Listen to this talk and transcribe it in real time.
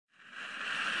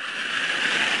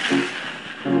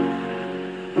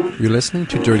You're listening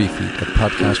to Dirty Feet, a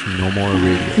podcast from No More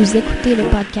Radio. Vous écoutez le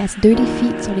podcast Dirty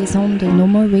Feet sur les ondes de No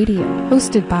More Radio.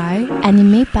 Hosted by,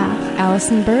 animé par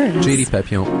Allison Burns, JD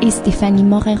Papillon et Stéphanie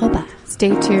Morin-Robert.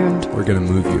 Stay tuned. We're gonna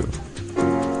move you.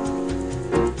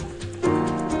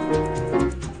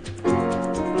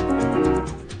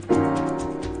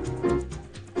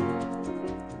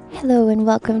 Hello and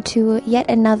welcome to yet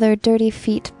another Dirty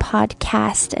Feet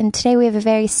podcast. And today we have a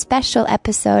very special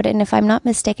episode, and if I'm not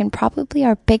mistaken, probably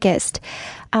our biggest.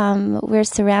 We're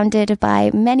surrounded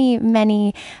by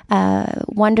many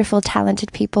wonderful,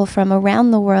 talented people from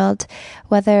around the world,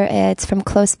 whether it's from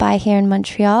close by here in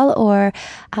Montreal or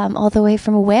all the way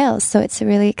from Wales. So it's a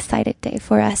really excited day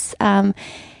for us.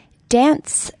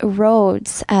 Dance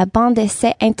Roads, Bandes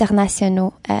d'Essai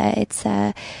Internationaux. It's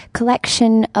a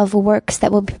collection of works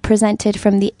that will be presented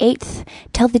from the 8th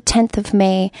till the 10th of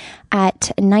May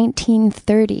at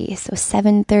 19:30, so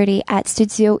 7:30 at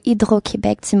Studio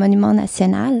Hydro-Québec du Monument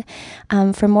National.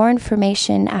 For more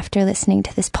information after listening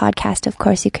to this podcast, of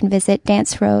course, you can visit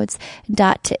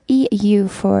danceroads.eu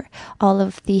for all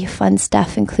of the fun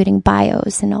stuff, including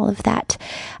bios and all of that.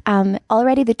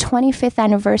 Already the 25th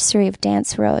anniversary of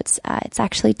Dance Roads. It's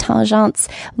actually Tangent's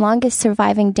longest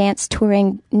surviving dance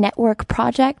touring network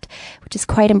project, which is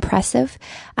quite impressive.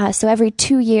 So every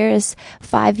 2 years,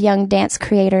 5 young dance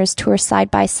creators tour side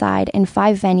by side in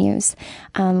 5 venues,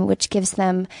 which gives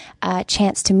them a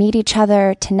chance to meet each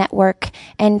other, to network,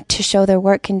 and to show their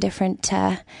work in different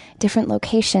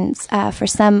locations. For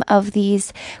some of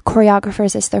these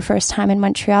choreographers, it's their first time in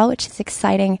Montreal, which is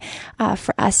exciting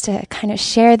for us to kind of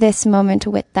share this moment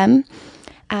with them.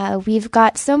 We've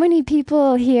got so many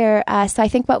people here, so I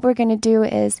think what we're going to do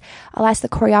is I'll ask the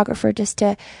choreographer just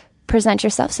to present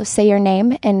yourself, so say your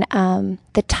name and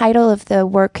the title of the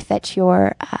work that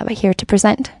you're here to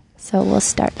present. So we'll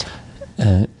start.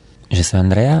 Je suis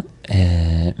Andrea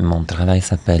et mon travail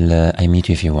s'appelle I Meet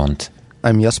You If You Want.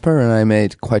 I'm Jasper and I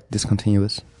made Quite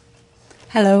Discontinuous.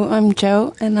 Hello, I'm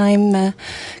Jo and I'm a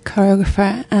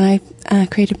choreographer and I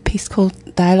created a piece called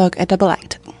Dialogue, a double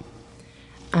act.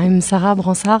 I'm Sarah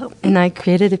Bransard and I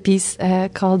created a piece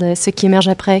called Ce qui émerge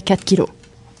après 4 kilos.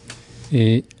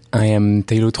 Et I am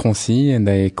Taylor Troncy and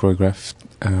I choreographed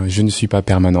Je ne suis pas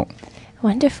permanent.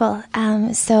 Wonderful.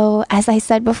 So as I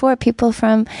said before, people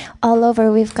from all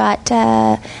over. We've got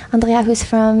Andrea, who's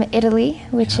from Italy,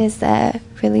 which is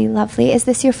really lovely. Is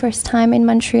this your first time in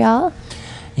Montreal?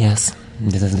 Yes,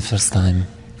 this is the first time.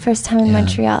 First time in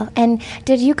Montreal. And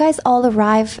did you guys all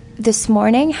arrive this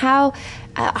morning? How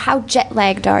jet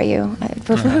lagged are you?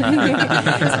 So we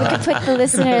could put the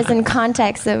listeners in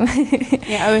context of.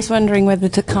 Yeah, I was wondering whether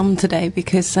to come today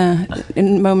because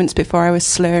in moments before I was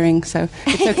slurring, so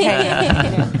it's okay.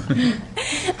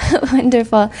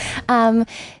 Wonderful.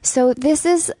 So this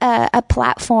is a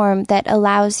platform that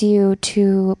allows you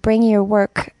to bring your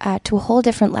work to a whole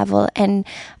different level. And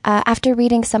after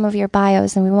reading some of your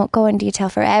bios, and we won't go in detail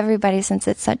for everybody since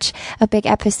it's such a big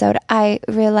episode, I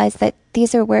realized that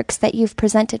these are works that you've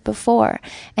presented before,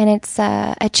 and it's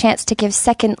a chance to give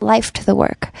second life to the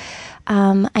work.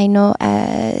 I know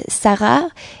Sarah,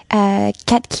 4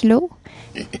 kilos.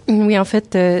 Oui, en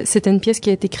fait, c'était une pièce qui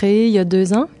a été créée il y a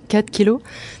 2 ans, 4 kilos,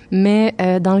 mais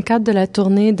dans le cadre de la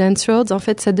tournée Dance Roads, en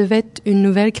fait, ça devait être une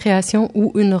nouvelle création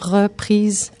ou une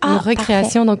reprise, une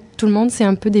recréation. Parfait. Donc, tout le monde, c'est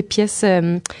un peu des pièces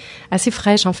assez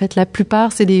fraîches, en fait. La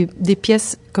plupart, c'est des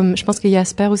pièces, comme je pense que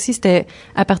Jasper aussi, c'était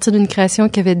à partir d'une création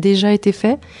qui avait déjà été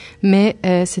faite, mais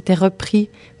c'était repris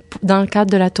dans le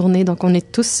cadre de la tournée. Donc, on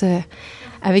est tous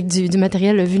avec du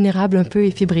matériel vulnérable un peu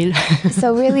et fébrile.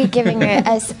 So really giving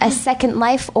a second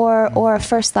life or a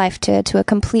first life to a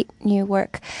complete new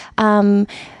work.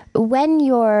 When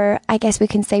you're, I guess we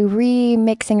can say,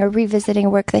 remixing or revisiting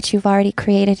work that you've already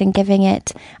created and giving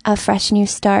it a fresh new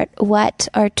start, what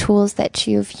are tools that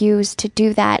you've used to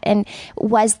do that? And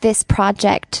was this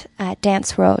project,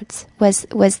 Dance Roads,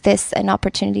 was this an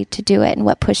opportunity to do it? And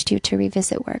what pushed you to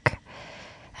revisit work?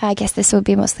 I guess this would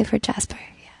be mostly for Jasper.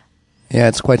 Yeah,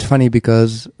 it's quite funny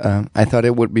because I thought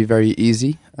it would be very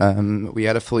easy. We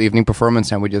had a full evening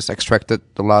performance and we just extracted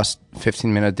the last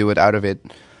 15-minute do it out of it.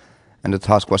 And the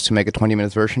task was to make a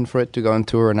 20-minute version for it to go on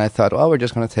tour. And I thought, we're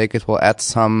just going to take it. We'll add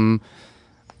some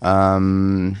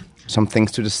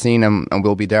things to the scene and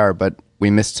we'll be there. But we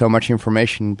missed so much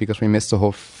information because we missed the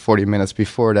whole 40 minutes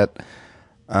before that.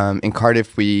 In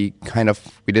Cardiff, we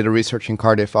did a research in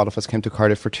Cardiff. All of us came to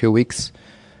Cardiff for 2 weeks.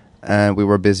 And we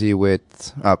were busy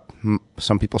with,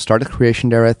 some people started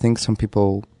creation there, I think. Some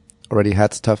people already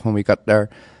had stuff when we got there.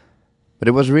 But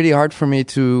it was really hard for me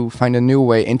to find a new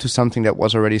way into something that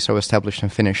was already so established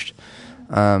and finished.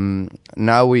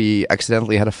 Now we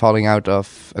accidentally had a falling out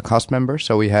of a cast member,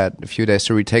 so we had a few days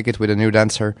to retake it with a new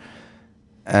dancer.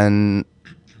 And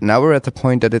now we're at the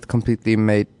point that it completely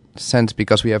made sense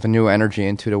because we have a new energy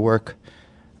into the work.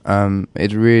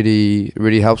 It really,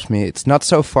 really helps me. It's not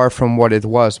so far from what it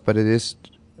was, but there's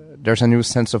a new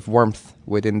sense of warmth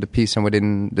within the piece and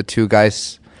within the two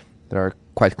guys that are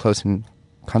quite close in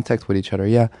contact with each other.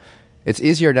 Yeah, it's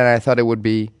easier than I thought it would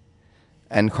be.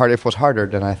 And Cardiff was harder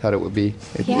than I thought it would be.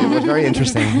 It was very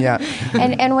interesting, yeah.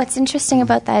 And what's interesting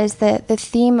about that is the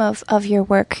theme of your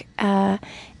work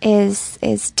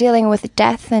is dealing with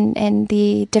death and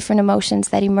the different emotions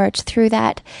that emerge through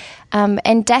that.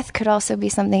 And death could also be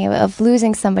something of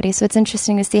losing somebody. So it's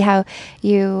interesting to see how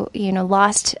you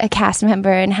lost a cast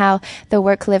member and how the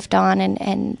work lived on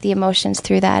and the emotions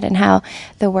through that and how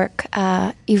the work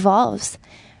evolves.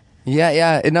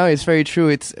 Yeah, no, it's very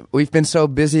true. We've been so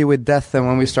busy with death, and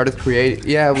when we started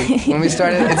creating, when we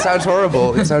started, it sounds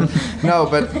horrible.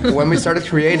 But when we started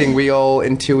creating, we all,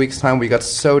 in 2 weeks' time, we got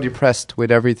so depressed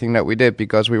with everything that we did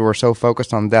because we were so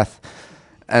focused on death.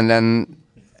 And then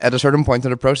at a certain point in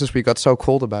the process, we got so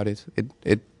cold about it.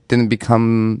 It didn't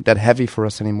become that heavy for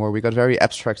us anymore. We got very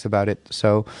abstract about it.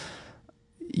 So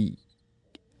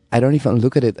I don't even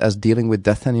look at it as dealing with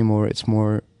death anymore. It's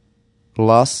more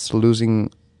loss,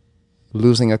 losing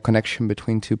a connection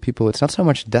between two people. It's not so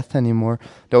much death anymore,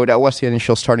 though that was the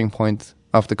initial starting point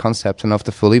of the concept and of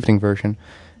the full evening version.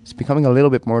 It's becoming a little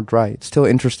bit more dry. It's still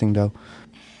interesting, though.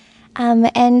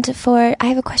 And I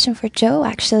have a question for Joe,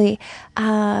 actually.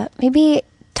 Maybe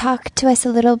talk to us a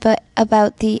little bit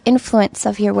about the influence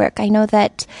of your work. I know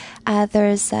that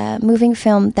there's a moving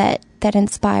film that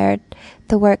inspired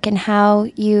the work and how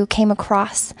you came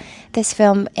across this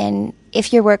film and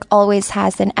if your work always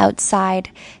has an outside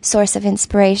source of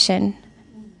inspiration.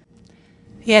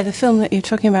 Yeah, the film that you're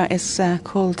talking about is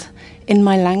called In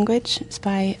My Language. It's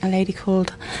by a lady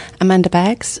called Amanda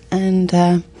Baggs,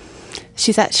 and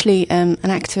she's actually an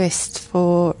activist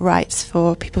for rights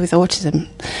for people with autism.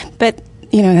 But,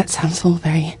 that sounds all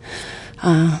very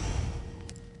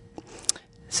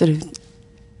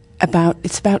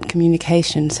it's about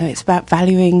communication. So it's about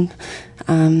valuing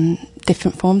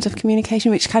different forms of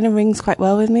communication, which kind of rings quite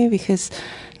well with me because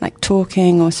like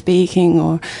talking or speaking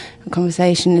or a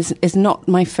conversation is not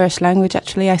my first language,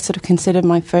 actually. I sort of consider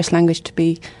my first language to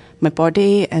be my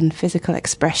body and physical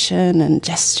expression and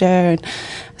gesture. And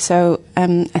so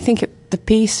I think the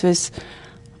piece was...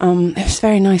 it was a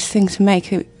very nice thing to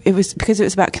make. It was because it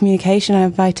was about communication. I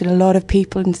invited a lot of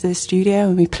people into the studio,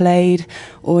 and we played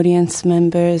audience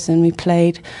members, and we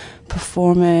played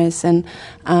performers, and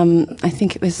I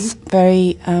think it was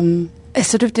very a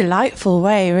sort of delightful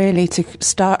way, really, to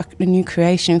start a new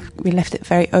creation. We left it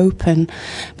very open,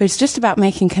 but it's just about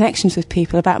making connections with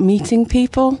people, about meeting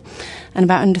people, and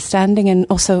about understanding, and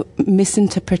also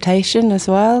misinterpretation as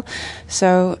well.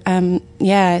 So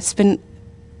it's been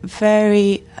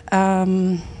very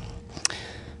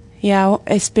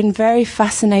it's been very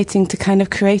fascinating to kind of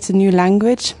create a new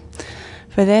language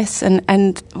for this,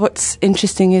 and what's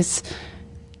interesting is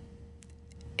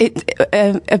it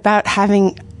about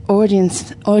having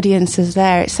audiences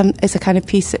there. It's a kind of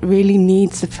piece that really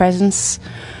needs the presence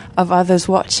of others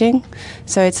watching,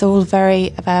 so it's all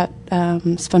very about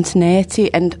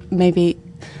spontaneity and maybe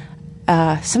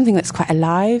something that's quite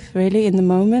alive, really, in the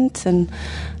moment. And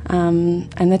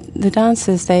the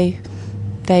dancers, they're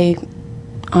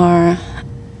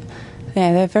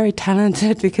very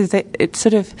talented because it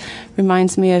sort of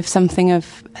reminds me of something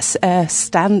of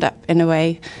stand-up in a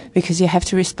way, because you have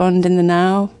to respond in the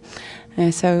now.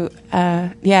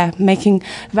 Making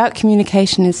about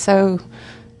communication is so.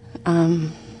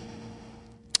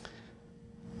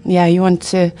 You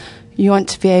want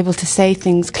to be able to say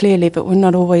things clearly, but we're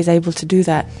not always able to do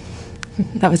that.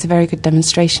 That was a very good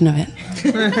demonstration of it.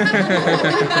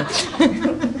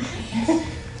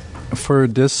 For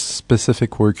this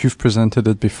specific work, you've presented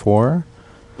it before?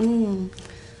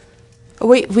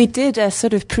 We did a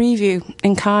sort of preview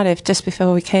in Cardiff just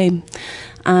before we came,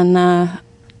 and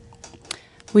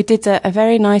we did a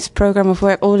very nice programme of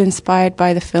work, all inspired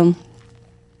by the film.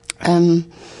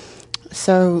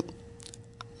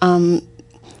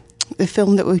 The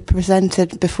film that we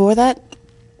presented before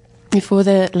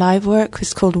the live work,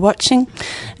 was called Watching,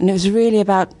 and it was really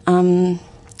about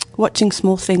watching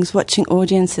small things, watching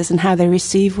audiences and how they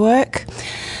receive work.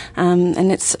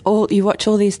 And it's you watch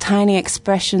all these tiny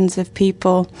expressions of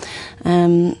people,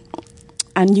 and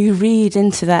you read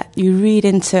into that. You read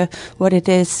into what it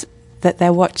is that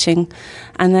they're watching.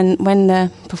 And then when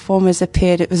the performers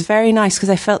appeared, it was very nice because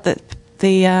I felt that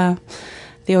the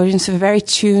audience were very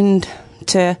tuned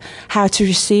to how to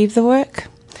receive the work.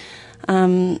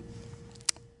 And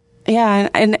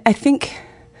I think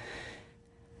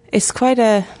it's quite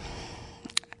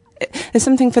there's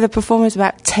something for the performers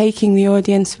about taking the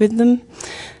audience with them,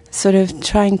 sort of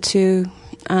trying to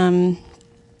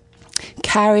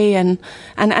carry, and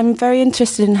I'm very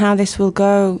interested in how this will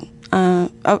go.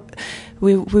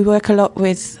 We work a lot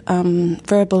with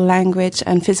verbal language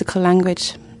and physical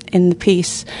language in the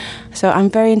piece, so I'm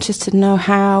very interested to know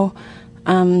how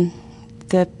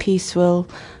the piece will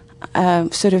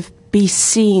sort of be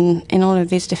seen in all of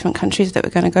these different countries that we're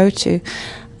going to go to.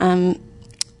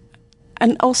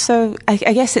 And also,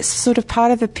 I guess it's sort of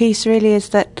part of the piece really is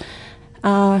that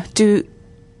how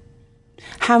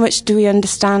much do we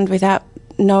understand without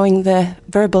knowing the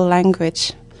verbal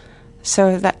language?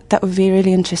 So that would be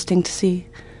really interesting to see.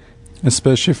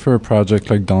 Especially for a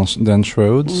project like Dance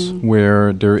Roads,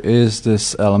 where there is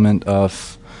this element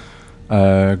of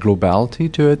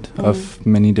globality to it, of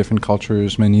many different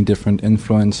cultures, many different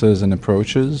influences and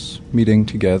approaches meeting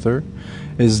together.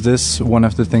 Is this one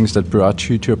of the things that brought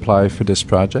you to apply for this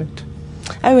project?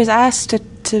 I was asked to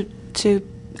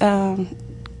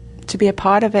be a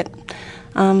part of it.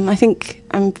 I think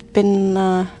I've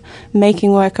been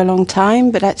making work a long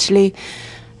time, but actually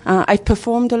I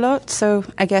performed a lot, so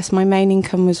I guess my main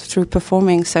income was through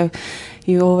performing, so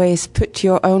you always put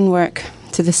your own work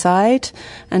to the side,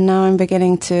 and now I'm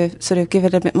beginning to sort of give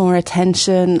it a bit more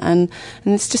attention, and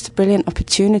it's just a brilliant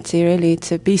opportunity really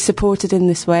to be supported in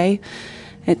this way.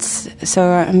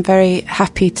 So I'm very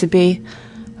happy to be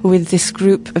with this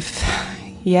group of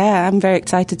I'm very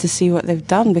excited to see what they've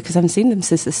done because I haven't seen them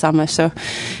since the summer, so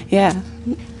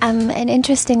an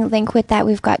interesting link with that,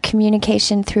 we've got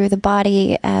communication through the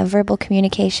body, verbal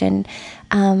communication,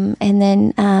 and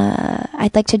then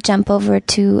I'd like to jump over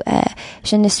to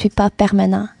Je ne suis pas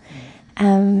permanent.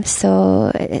 I'm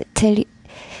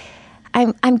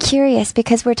curious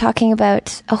because we're talking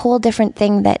about a whole different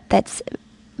thing that's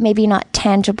maybe not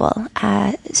tangible,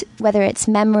 whether it's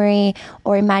memory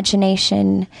or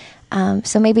imagination.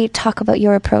 So maybe talk about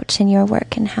your approach in your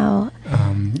work and how.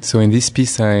 So in this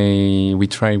piece, we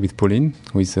try with Pauline,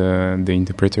 who is the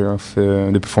interpreter of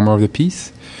the performer of the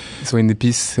piece. So in the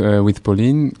piece with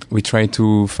Pauline, we try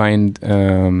to find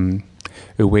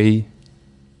a way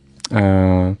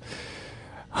how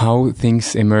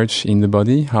things emerge in the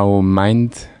body, how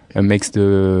mind makes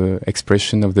the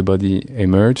expression of the body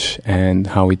emerge, and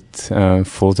how it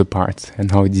falls apart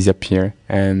and how it disappears.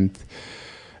 And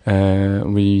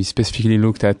we specifically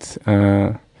looked at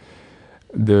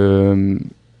the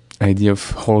idea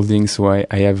of holding. So I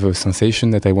have a sensation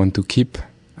that I want to keep.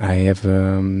 I have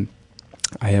a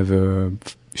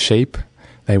shape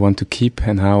that I want to keep,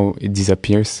 and how it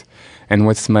disappears. And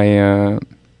what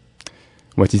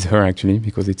is her actually,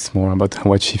 because it's more about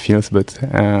what she feels. But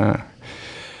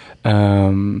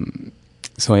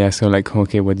so I asked her like,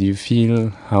 okay, what do you feel?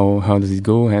 How does it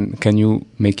go? And can you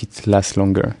make it last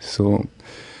longer? So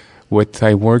what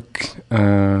I work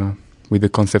with the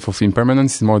concept of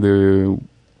impermanence is more the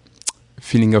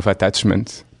feeling of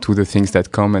attachment to the things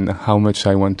that come and how much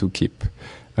I want to keep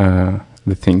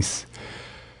the things.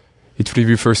 It really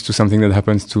refers to something that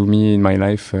happens to me in my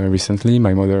life recently.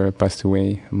 My mother passed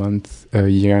away a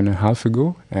year and a half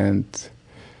ago, and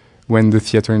when the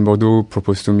theater in Bordeaux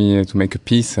proposed to me to make a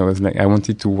piece, I was like, I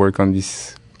wanted to work on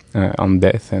this, on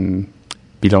death and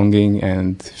belonging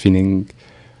and feeling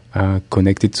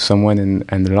connected to someone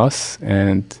and loss.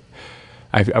 And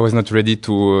I was not ready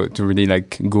to really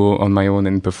like go on my own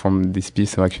and perform this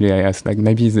piece. So actually I asked like,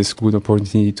 maybe it's a good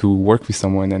opportunity to work with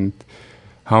someone, and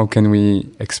how can we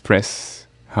express,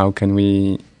 how can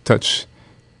we touch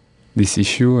this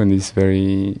issue and this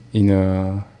very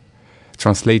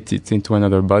translate it into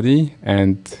another body,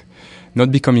 and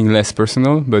not becoming less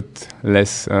personal, but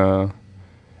less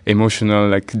emotional,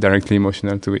 like directly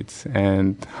emotional to it.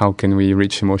 And how can we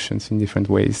reach emotions in different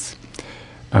ways?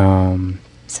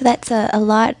 So that's a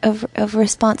lot of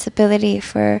responsibility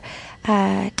for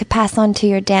to pass on to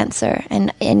your dancer,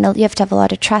 and you have to have a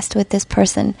lot of trust with this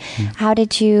person. How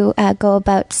did you go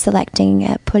about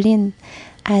selecting Pauline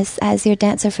as your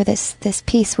dancer for this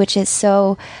piece, which is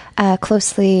so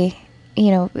closely,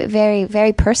 very,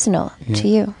 very personal to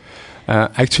you?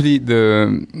 Actually,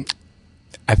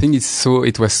 I think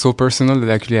it was so personal that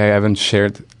actually I haven't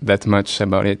shared that much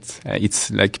about it. It's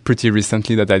like pretty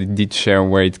recently that I did share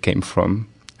where it came from,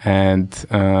 and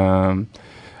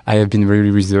I have been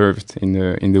very reserved in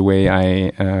the way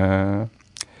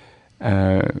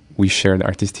we shared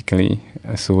artistically.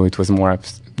 So it was more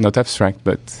not abstract,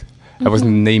 but I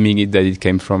wasn't naming it that it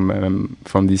came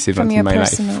from this event in my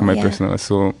life, from my personal.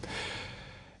 So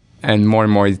and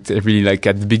more, it's really like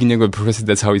at the beginning of the process,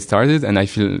 that's how it started. And I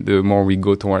feel the more we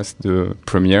go towards the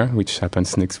premiere, which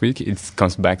happens next week, it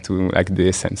comes back to like the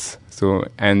essence. So,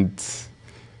 and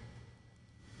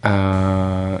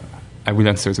I will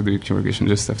answer to the question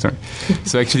just after.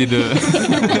 So actually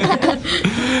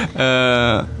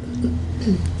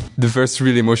the first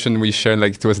real emotion we shared,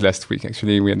 like it was last week.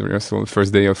 Actually, we had rehearsal,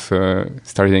 first day of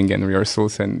starting again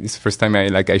rehearsals, and it's the first time I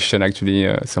shared actually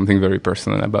something very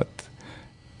personal about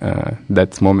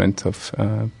that moment of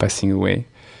passing away.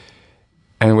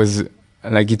 And it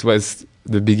was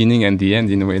the beginning and the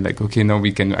end in a way. Like, okay, now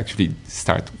we can actually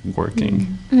start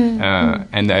working.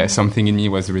 And something in me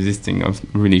was resisting of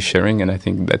really sharing, and I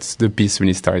think that's the piece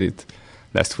really started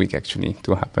last week actually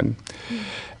to happen.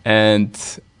 And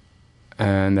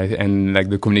like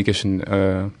the communication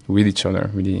with each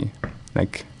other really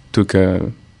like took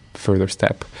a further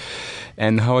step.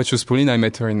 And how I chose Pauline, I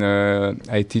met her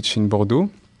I teach in Bordeaux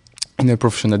in a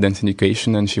professional dance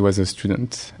education, and she was a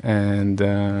student. And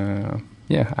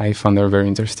I found her very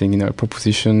interesting in her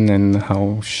proposition and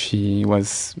how she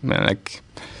was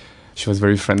she was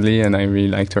very friendly, and I really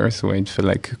liked her. So it felt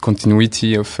like a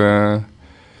continuity of our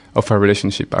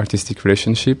relationship, artistic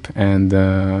relationship. And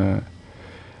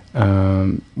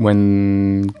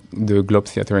when the Globe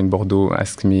Theatre in Bordeaux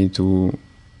asked me to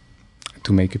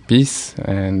make a piece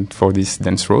and for this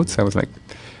Dance Roads, I was like,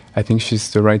 I think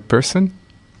she's the right person,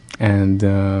 and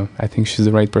I think she's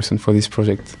the right person for this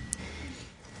project.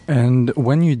 And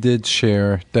when you did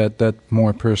share that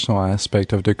more personal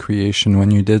aspect of the creation,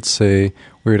 when you did say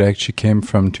where it actually came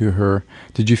from to her,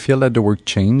 did you feel that the work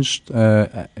changed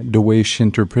the way she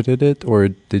interpreted it, or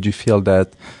did you feel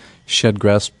that she had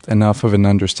grasped enough of an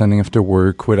understanding of the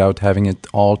work without having it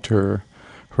alter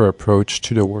her approach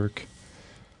to the work?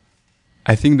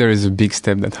 I think there is a big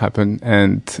step that happened,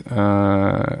 and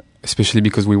especially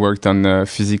because we worked on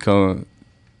physical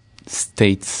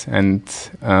states, and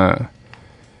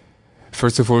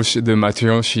first of all, the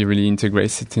material, she really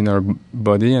integrates it in her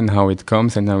body and how it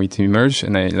comes and how it emerges,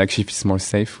 and she feels more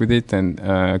safe with it and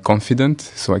confident.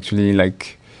 So actually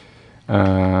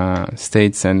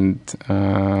states, and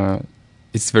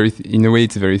it's very, in a way,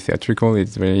 it's very theatrical.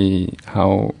 It's very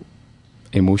how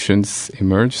emotions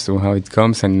emerge, so how it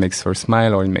comes and makes her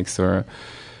smile or it makes her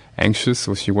anxious.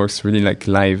 So she works really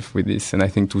live with this, and I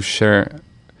think to share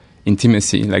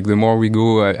intimacy, the more we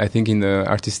go, I think in the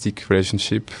artistic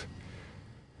relationship,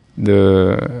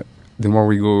 the more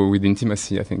we go with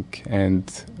intimacy, I think, and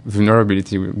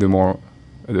vulnerability,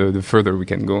 the further we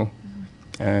can go,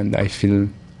 and I feel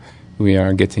we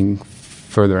are getting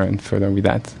further and further with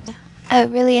that. A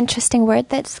really interesting word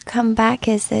that's come back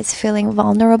is feeling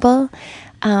vulnerable.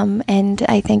 And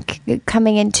I think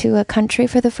coming into a country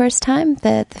for the first time,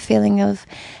 the feeling of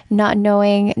not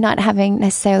knowing, not having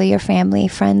necessarily your family,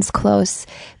 friends close,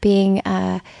 being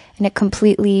in a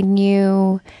completely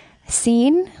new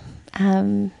scene.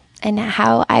 And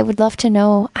how I would love to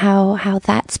know how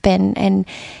that's been,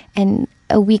 and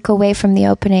a week away from the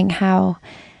opening, how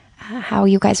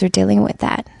you guys are dealing with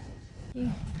that.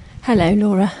 Hello,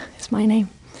 Laura. It's my name.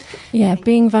 Yeah,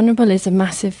 being vulnerable is a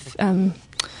massive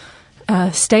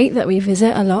state that we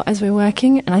visit a lot as we're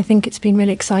working, and I think it's been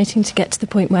really exciting to get to the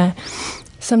point where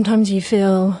sometimes you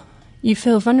feel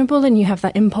vulnerable and you have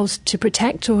that impulse to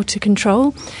protect or to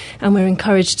control, and we're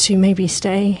encouraged to maybe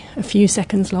stay a few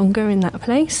seconds longer in that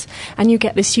place, and you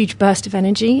get this huge burst of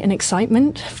energy and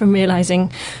excitement from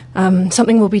realising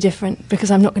something will be different because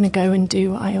I'm not going to go and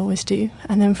do what I always do.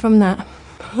 And then from that,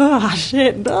 what's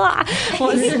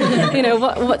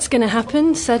going to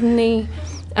happen? Suddenly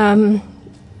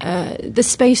the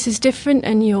space is different,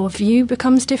 and your view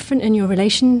becomes different, and your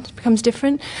relation becomes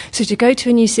different. So to go to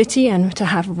a new city and to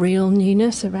have real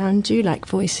newness around you, like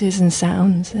voices and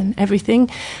sounds and everything,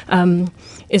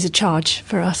 is a charge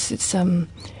for us. It's and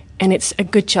it's a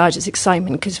good charge. It's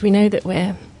excitement because we know that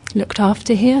we're looked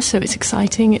after here, so it's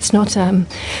exciting. It's not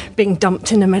being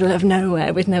dumped in the middle of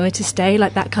nowhere with nowhere to stay,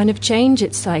 like that kind of change.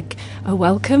 It's like a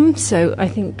welcome. So I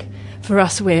think for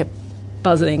us, we're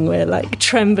buzzing, we're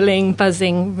trembling,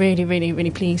 buzzing, really, really,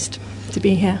 really pleased to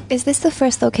be here. Is this the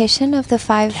first location of the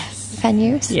 5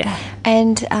 venues? Yeah.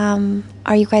 And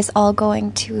are you guys all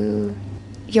going to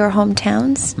your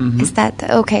hometowns? Mm-hmm. Is that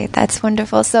okay? That's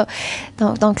wonderful. So,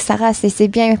 donc Sarah, c'est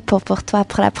bien pour toi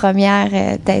pour la première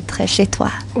d'être chez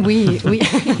toi. Oui.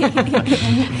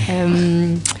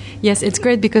 Yes, it's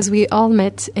great because we all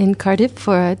met in Cardiff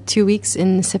for 2 weeks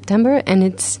in September, and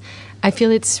I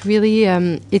feel it's really,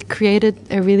 it created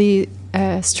a really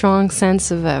strong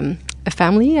sense of a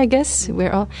family, I guess.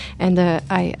 We're all, and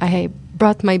I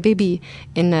brought my baby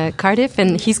in Cardiff,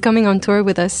 and he's coming on tour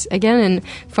with us again. And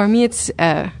for me, it's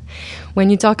when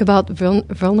you talk about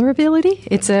vulnerability,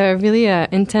 it's a really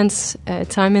intense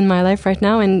time in my life right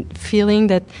now, and feeling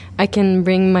that I can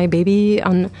bring my baby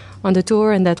on the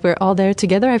tour and that we're all there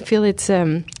together. I feel it's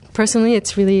personally,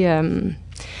 it's really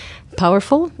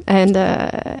powerful and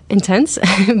intense,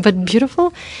 but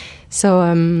beautiful. So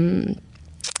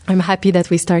I'm happy that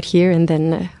we start here, and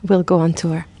then we'll go on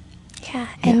tour. Yeah,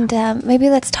 and maybe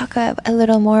let's talk a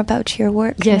little more about your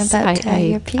work. Yes, and about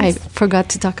your piece. I forgot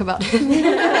to talk about it.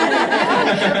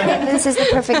 This is the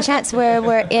perfect chance.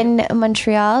 We're in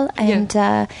Montreal, and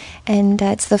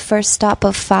it's the first stop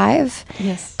of 5.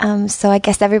 Yes. So I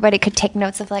guess everybody could take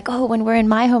notes of like, oh, when we're in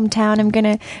my hometown, I'm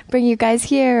gonna bring you guys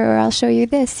here, or I'll show you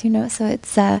this. So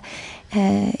it's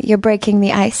you're breaking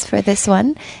the ice for this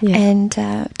one, and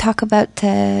talk about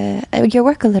your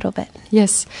work a little bit.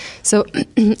 Yes. So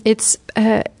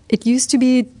it used to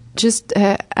be just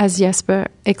as Jesper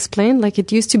explained, like it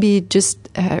used to be just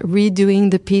redoing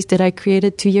the piece that I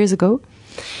created 2 years ago.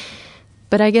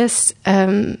 But I guess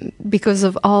because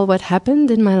of all what happened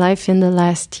in my life in the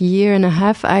last year and a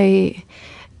half,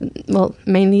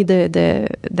 mainly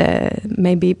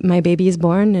maybe my baby is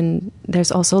born, and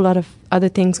there's also a lot of other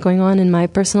things going on in my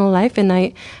personal life, and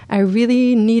I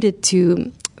really needed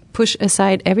to push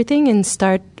aside everything and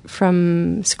start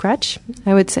from scratch,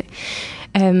 I would say.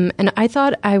 And I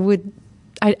thought I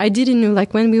didn't know,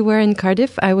 like when we were in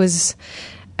Cardiff, I was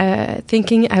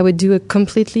thinking I would do a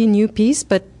completely new piece,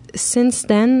 but since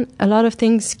then, a lot of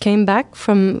things came back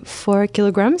from 4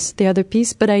 kilograms, the other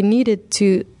piece, but I needed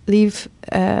to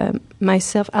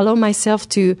allow myself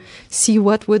to see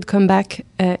what would come back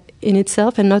in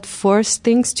itself, and not force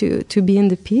things to be in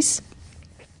the piece.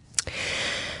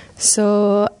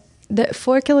 So the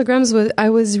 4 kilograms I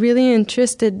was really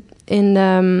interested in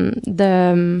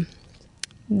the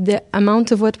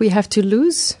amount of what we have to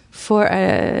lose for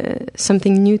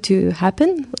something new to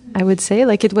happen, I would say.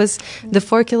 Like it was, the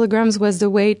 4 kilograms was the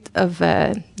weight of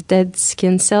dead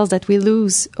skin cells that we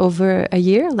lose over a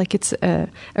year. Like it's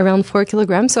around 4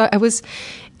 kilograms. So I was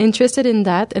interested in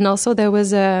that. And also there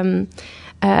was the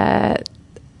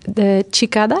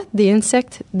cicada, the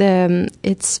insect,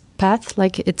 its path,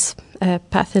 like its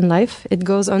path in life. It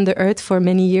goes on the earth for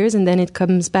many years, and then it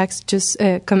comes back, just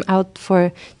come out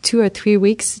for 2 or 3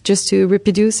 weeks just to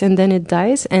reproduce, and then it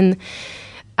dies. And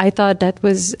I thought that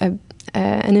was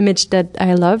an image that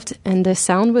I loved, and the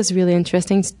sound was really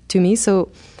interesting to me. So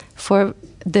for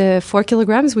the 4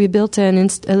 kilograms, we built a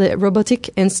robotic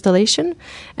installation,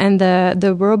 and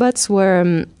the robots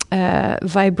were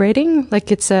vibrating,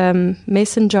 like it's a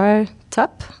mason jar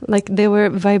top, like they were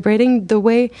vibrating the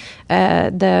way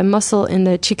the muscle in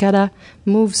the cicada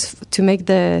moves to make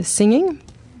the singing.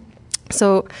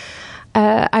 So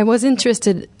I was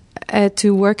interested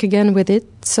to work again with it.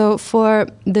 So for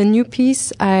the new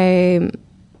piece,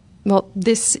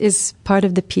 this is part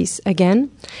of the piece again.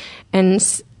 And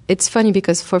it's funny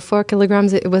because for 4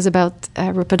 kilograms, it was about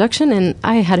reproduction, and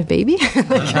I had a baby.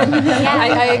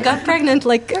 I got pregnant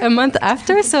like a month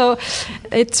after, so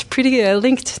it's pretty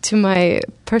linked to my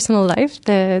personal life,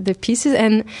 the pieces.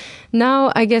 And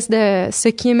now, I guess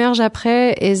ce qui émerge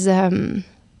après is,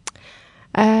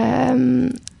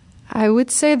 I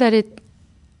would say that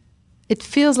it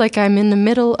feels like I'm in the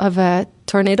middle of a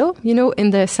tornado,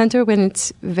 in the center when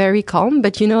it's very calm,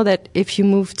 but you know that if you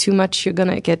move too much, you're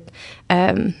gonna get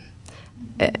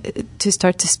to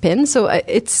start to spin. So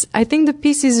I think the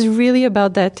piece is really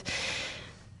about that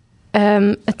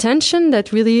attention,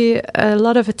 that really a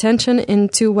lot of attention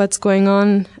into what's going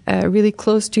on really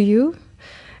close to you.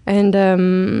 And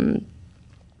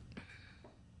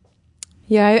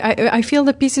I feel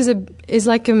the piece is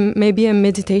like maybe a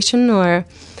meditation, or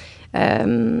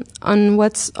on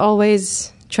what's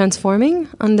always transforming.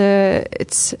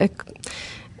 It's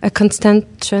a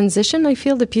constant transition. I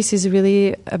feel the piece is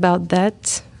really about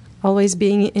that, always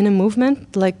being in a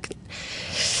movement. Like,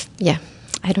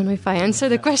 I don't know if I answer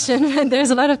the question. There's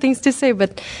a lot of things to say,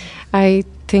 but I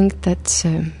think that's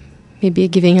maybe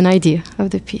giving an idea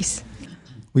of the piece.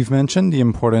 We've mentioned the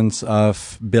importance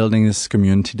of building this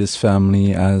community, this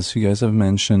family, as you guys have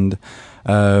mentioned,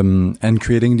 and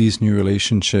creating these new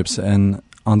relationships. And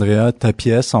Andrea, ta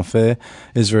pièce, en fait,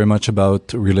 is very much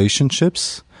about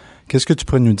relationships. Qu'est-ce que tu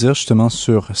pourrais nous dire justement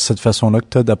sur cette façon-là que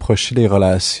tu as d'approcher les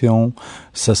relations?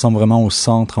 Ça semble vraiment au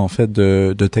centre, en fait,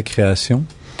 de tes créations.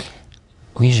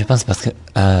 Oui, je pense parce que,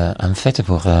 en fait,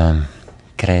 pour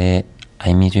créer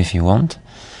I Meet You If You Want,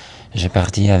 je suis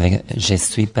parti avec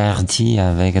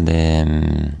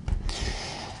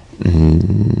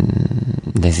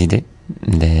des idées.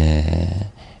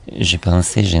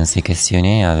 je me suis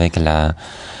questionné avec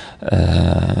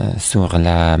sur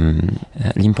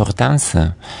l'importance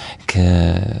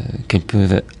que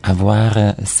peuvent avoir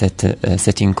cet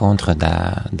rencontre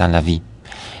dans la vie.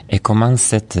 Et comment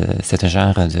cette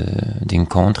genre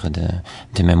d'encontre,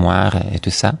 de mémoire et tout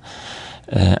ça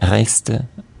reste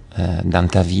dans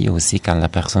ta vie aussi quand la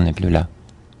personne n'est plus là,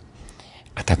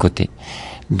 à ta côté.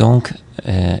 Donc,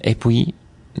 et puis,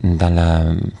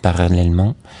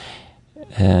 parallèlement,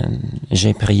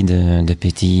 j'ai pris de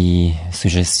petites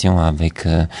suggestions avec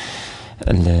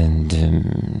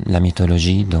la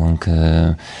mythologie, donc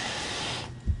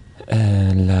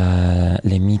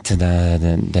les mythes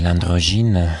de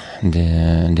l'androgyne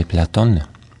de Platon.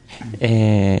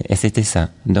 Et c'était ça.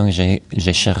 Donc j'ai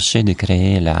cherché de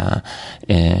créer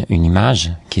une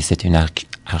image qui c'est une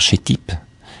archétype,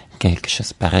 quelque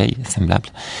chose pareil, semblable.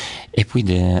 Et puis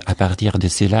à partir de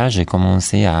cela, j'ai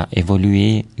commencé à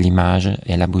évoluer l'image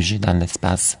et la bouger dans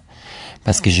l'espace.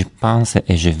 Parce que je pense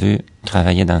et je veux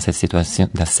travailler dans cette situation,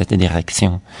 dans cette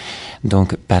direction.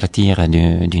 Donc partir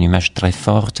d'une image très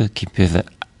forte qui peut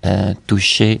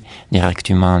toucher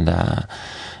directement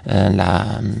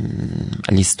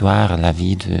l'histoire, la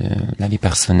vie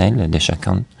personnelle de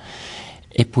chacun.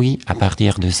 Et puis à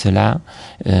partir de cela,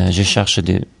 je cherche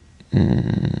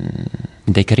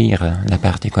d'écrire la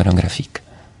partie chorégraphique.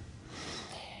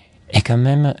 Et quand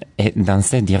même, dans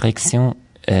cette direction,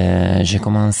 j'ai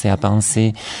commencé à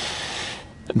penser,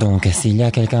 donc s'il y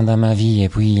a quelqu'un dans ma vie et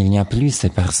puis il n'y a plus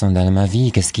cette personne dans ma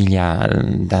vie, qu'est-ce qu'il y a?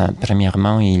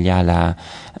 Premièrement, il y a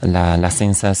la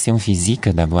sensation physique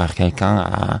d'avoir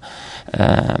quelqu'un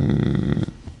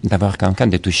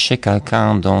de toucher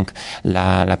quelqu'un, donc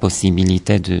la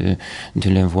possibilité de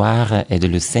le voir et de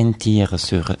le sentir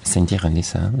sentir on dit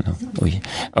ça, non? Oui.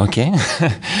 Ok.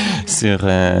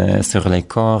 sur les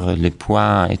corps, le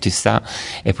poids et tout ça.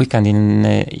 Et puis quand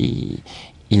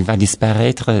il va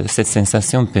disparaître, cette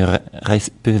sensation peut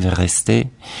rester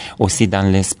aussi dans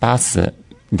l'espace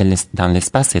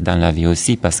et dans la vie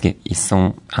aussi, parce qu'ils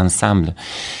sont ensemble.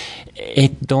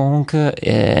 Et donc,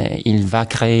 il va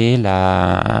créer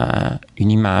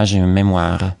une image, une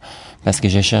mémoire, parce que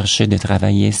j'ai cherché de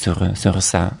travailler sur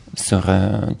ça, sur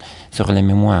les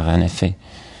mémoires, en effet.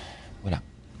 Voilà.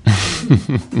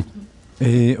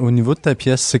 Et au niveau de ta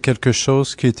pièce, c'est quelque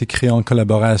chose qui a été créé en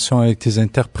collaboration avec tes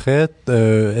interprètes.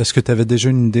 Est-ce que tu avais déjà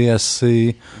une idée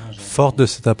assez forte de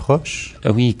cette approche?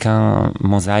 Oui, quand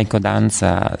Mosaico Dance,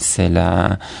 c'est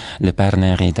le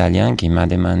partenaire italien qui m'a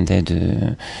demandé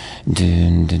de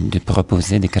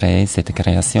proposer, de créer cette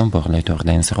création pour le Tour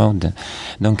Dance Road.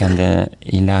 Donc,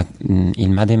 il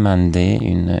m'a demandé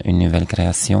une nouvelle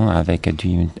création avec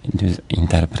deux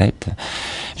interprètes.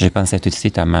 Je pensais tout de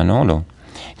suite à Manolo,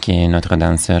 qui est notre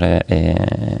danseur et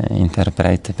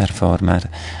interprète, performeur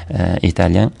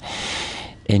italien.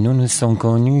 Et nous sommes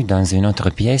connus dans une autre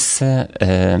pièce,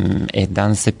 et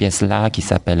dans cette pièce-là, qui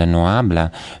s'appelle Noable,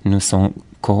 nous sommes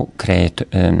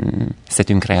c'est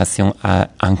une création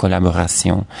en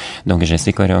collaboration. Donc je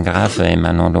suis chorégraphe et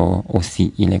Manolo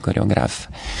aussi, il est chorégraphe.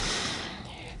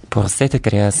 Pour cette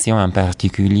création en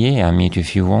particulier, à Meet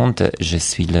If You Want, je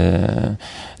suis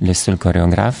le seul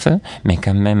chorégraphe, mais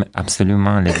quand même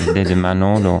absolument les idées de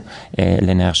Manolo et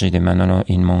l'énergie de Manolo,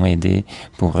 ils m'ont aidé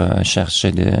pour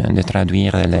chercher de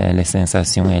traduire les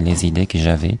sensations et les idées que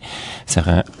j'avais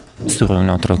sur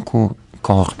notre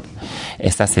corps.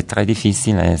 Et ça, c'est très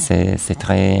difficile, et c'est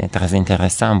très, très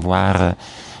intéressant de voir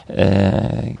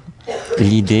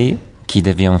l'idée qui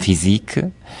devient physique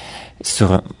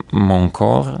sur mon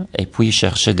corps et puis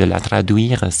chercher de la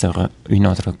traduire sur un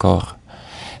autre corps.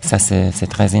 Ça, c'est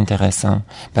très intéressant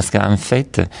parce qu'en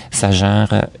fait, ça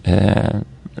genre,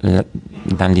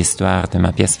 dans l'histoire de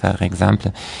ma pièce, par exemple,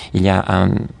 il y a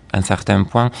un certain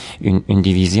point une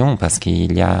division parce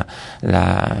qu'il y a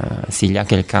s'il y a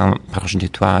quelqu'un proche de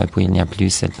toi et puis il n'y a plus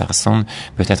cette personne,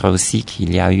 peut-être aussi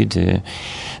qu'il y a eu des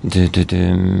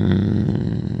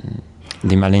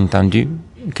malentendus,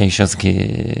 quelque chose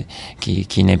qui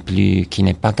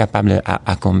n'est pas capable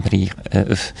à comprendre,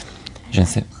 je ne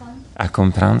sais, à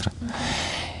comprendre.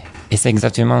 Et c'est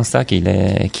exactement ça qu'il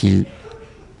est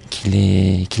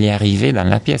arrivé dans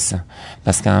la pièce,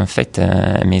 parce qu'en fait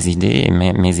mes idées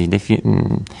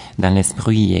dans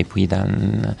l'esprit et puis dans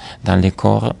le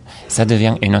corps, ça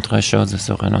devient une autre chose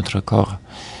sur un autre corps,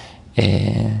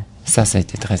 et ça a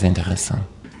été très intéressant.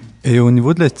 Et au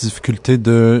niveau de la difficulté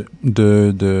de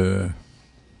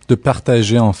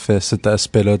partager en fait cet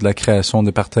aspect-là de la création,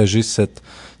 de partager cet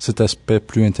aspect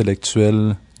plus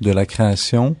intellectuel de la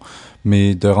création,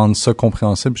 mais de rendre ça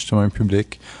compréhensible justement à un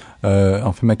public.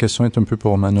 En fait, ma question est un peu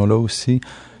pour Manolo aussi.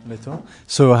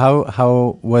 So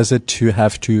how was it to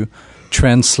have to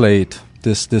translate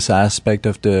this aspect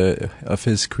of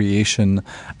his creation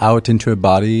out into a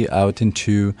body, out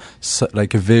into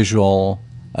like a visual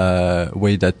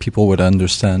way that people would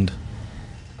understand?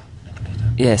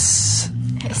 Yes.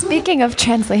 Speaking of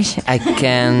translation, I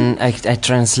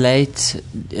translate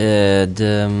the.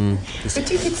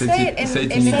 But you could say it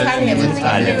in Italian.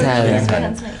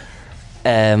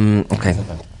 Ok.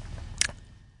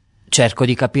 Cerco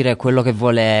di capire quello che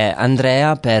vuole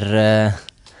Andrea per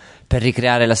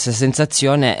ricreare la stessa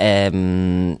sensazione, è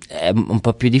un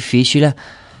po' più difficile.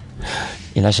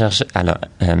 Alors,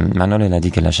 Manolo il a dit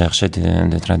qu'il a cherché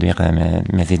de traduire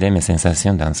mes idées, mes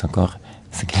sensations dans son corps,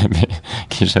 ce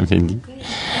que j'avais dit.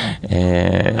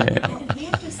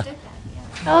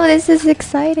 Oh, this is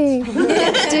exciting.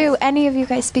 Do any of you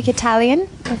guys speak Italian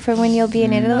for when you'll be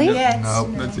in Italy? No,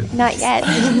 Not yet.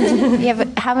 Yeah,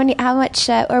 but how much,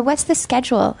 or what's the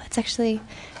schedule? It's actually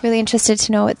really interested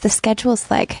to know what the schedule's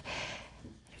like.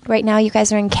 Right now you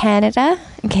guys are in Canada,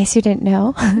 in case you didn't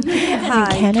know.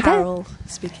 Hi, Canada? Carol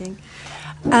speaking.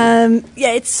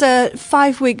 It's a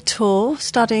 5-week tour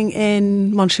starting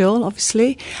in Montreal,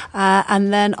 obviously.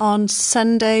 And then on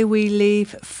Sunday we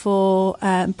leave for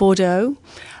Bordeaux,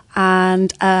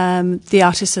 and the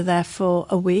artists are there for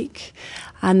a week.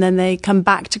 And then they come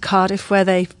back to Cardiff, where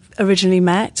they originally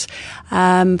met,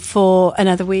 for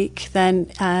another week. Then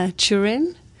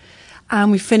Turin,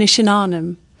 and we finish in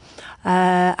Arnhem.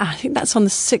 I think that's on the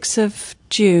 6th of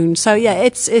June. So yeah,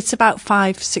 it's about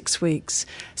 5-6 weeks.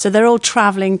 So they're all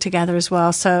travelling together as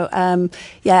well. So a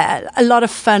lot of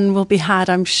fun will be had,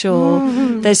 I'm sure.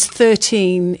 Mm-hmm. There's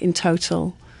 13 in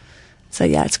total. So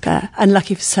yeah, it's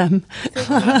unlucky for some.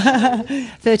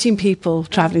 13 people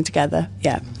travelling together.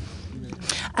 Yeah.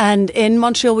 And in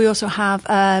Montreal, we also have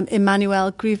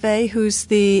Emmanuel Grivet, who's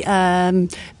the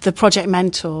project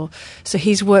mentor. So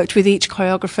he's worked with each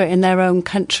choreographer in their own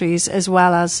countries, as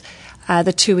well as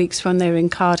the 2 weeks when they were in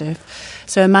Cardiff.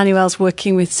 So Emmanuel's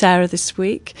working with Sarah this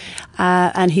week,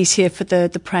 and he's here for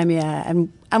the premiere. And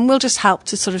we'll just help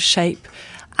to sort of shape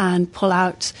and pull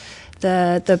out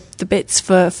the bits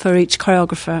for each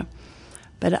choreographer.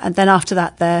 And then after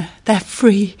that, they're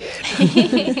free.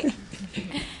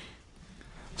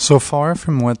 So far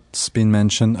from what's been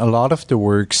mentioned, a lot of the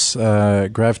works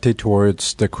gravitate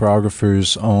towards the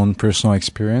choreographer's own personal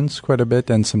experience quite a bit,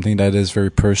 and something that is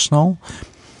very personal.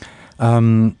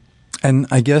 And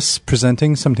I guess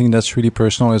presenting something that's really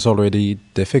personal is already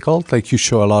difficult. Like, you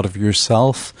show a lot of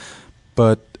yourself,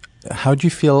 but how do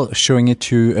you feel showing it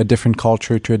to a different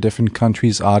culture, to a different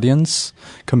country's audience,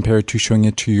 compared to showing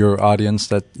it to your audience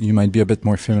that you might be a bit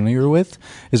more familiar with?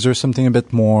 Is there something a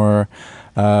bit more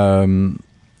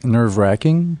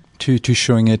nerve-wracking to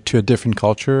showing it to a different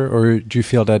culture, or do you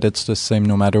feel that it's the same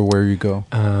no matter where you go?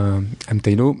 I'm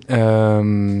Taylor.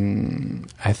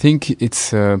 I think it's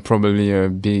probably a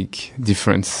big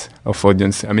difference of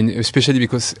audience. I mean, especially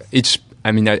because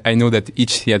I know that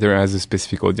each theater has a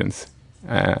specific audience.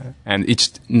 And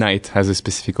each night has a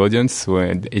specific audience, so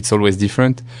it's always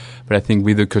different. But I think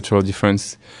with the cultural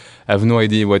difference, I have no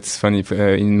idea what's funny.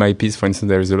 In my piece, for instance,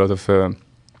 there is a lot of...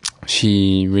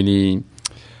 she really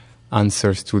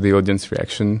answers to the audience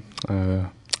reaction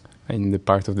in the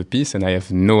part of the piece, and I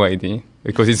have no idea,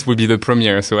 because it will be the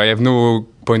premiere, so I have no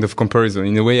point of comparison.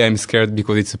 In a way, I'm scared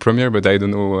because it's a premiere, but I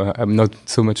don't know. I'm not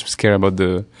so much scared about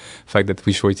the fact that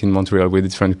we show it in Montreal with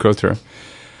different culture.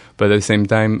 But at the same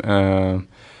time,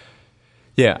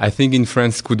 I think in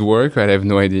France could work. I have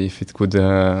no idea if it could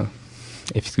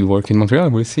work in Montreal.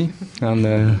 We'll see on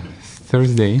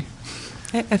Thursday.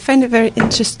 I find it very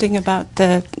interesting about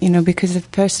because of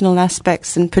personal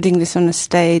aspects and putting this on a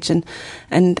stage, and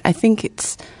I think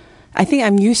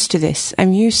I'm used to this.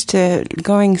 I'm used to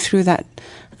going through that.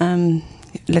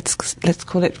 Let's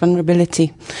call it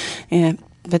vulnerability. Yeah,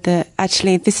 but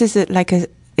actually, this is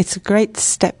it's a great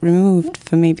step removed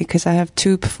for me, because I have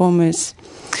two performers.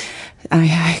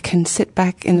 I can sit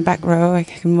back in the back row. I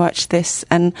can watch this,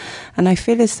 and I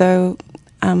feel as though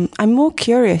I'm more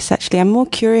curious. Actually, I'm more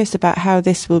curious about how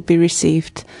this will be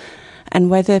received, and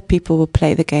whether people will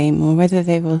play the game, or whether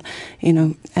they will,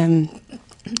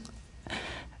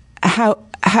 how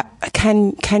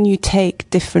can you take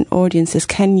different audiences?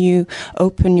 Can you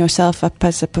open yourself up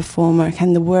as a performer?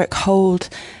 Can the work hold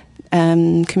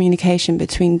communication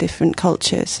between different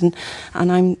cultures? And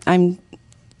I'm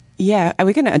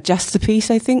we're going to adjust the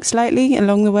piece, I think, slightly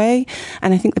along the way,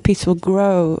 and I think the piece will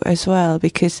grow as well,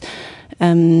 because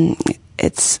I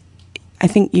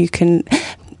think you can,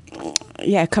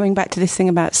 coming back to this thing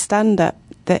about stand-up,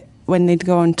 that when they'd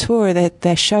go on tour, that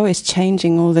their show is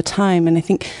changing all the time. And I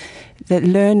think that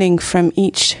learning from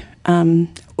each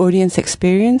audience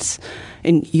experience,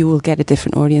 and you will get a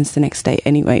different audience the next day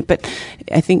anyway, but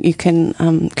I think you can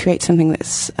create something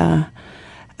that's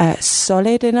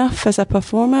solid enough as a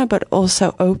performer, but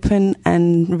also open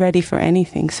and ready for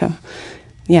anything. So,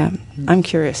 yeah, I'm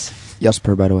curious.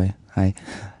 Jasper, by the way. Hi.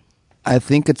 I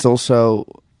think it's also...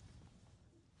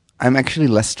 I'm actually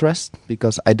less stressed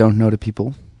because I don't know the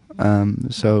people.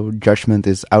 So judgment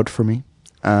is out for me.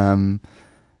 I'm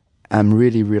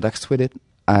really relaxed with it.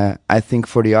 I think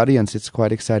for the audience it's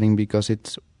quite exciting because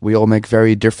we all make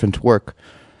very different work.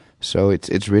 So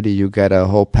it's really, you get a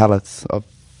whole palette of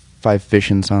 5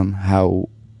 visions on how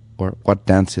or what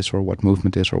dance is or what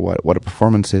movement is or what a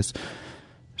performance is.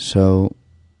 So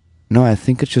no, I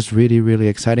think it's just really, really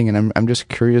exciting, and I'm just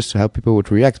curious how people would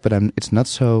react, but it's not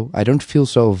so, I don't feel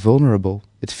so vulnerable.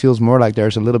 It feels more like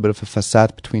there's a little bit of a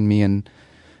facade between me and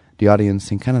the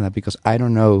audience in Canada, because I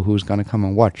don't know who's going to come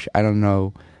and watch. I don't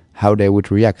know how they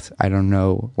would react. I don't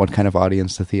know what kind of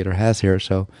audience the theater has here,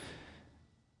 so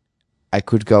I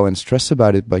could go and stress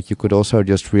about it, but you could also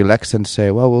just relax and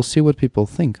say, well, we'll see what people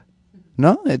think.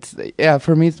 No?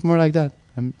 For me it's more like that.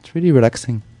 It's really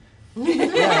relaxing.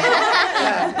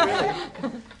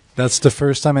 That's the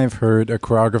first time I've heard a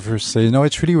choreographer say, no,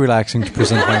 it's really relaxing to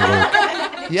present my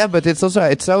work. Yeah, but it's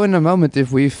so in the moment.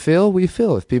 If we feel, we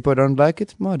feel. If people don't like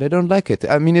it, well, they don't like it.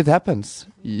 I mean, it happens.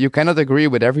 You cannot agree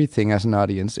with everything as an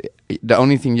audience. The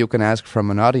only thing you can ask from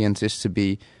an audience is to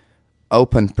be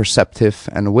open, perceptive,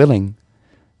 and willing.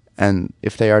 And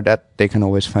if they are that, they can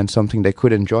always find something they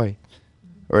could enjoy.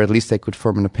 Or at least they could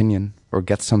form an opinion or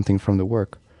get something from the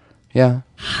work. Yeah.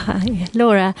 Hi,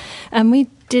 Laura. We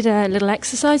did a little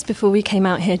exercise before we came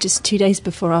out here, just 2 days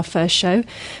before our first show,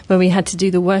 where we had to do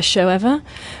the worst show ever.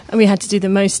 And we had to do the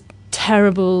most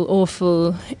terrible,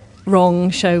 awful, wrong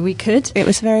show we could. It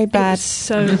was very bad.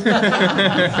 So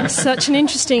such an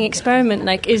interesting experiment.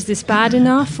 Like, is this bad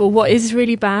enough, or what is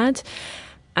really bad?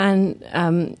 And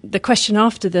the question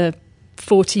after the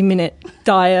 40-minute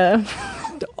dire,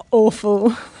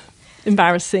 awful,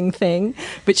 embarrassing thing,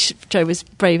 which Joe was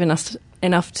brave enough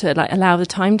to allow the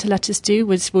time to let us do,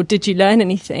 was, well, did you learn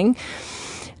anything?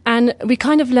 And we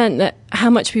kind of learned that how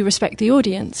much we respect the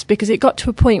audience, because it got to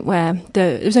a point where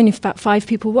there was only about 5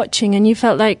 people watching, and you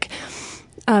felt like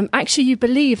actually you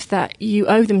believe that you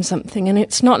owe them something, and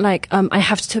it's not like I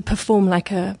have to perform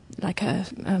like a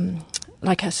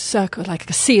circle, like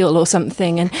a seal or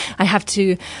something, and I have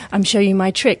to show you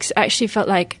my tricks. I actually felt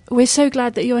like, we're so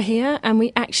glad that you're here, and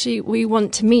we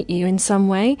want to meet you in some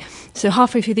way. So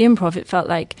halfway through the improv, it felt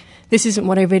like, this isn't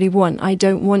what I really want. I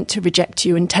don't want to reject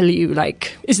you and tell you,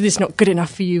 like, is this not good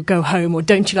enough for you? Go home, or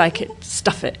don't you like it?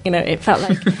 Stuff it. You know, it felt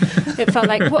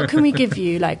like, what can we give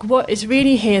you? Like, what is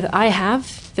really here that I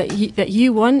have, that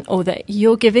you want, or that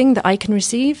you're giving, that I can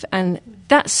receive? And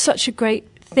that's such a great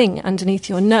thing underneath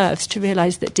your nerves, to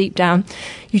realize that deep down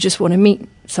you just want to meet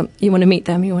you want to meet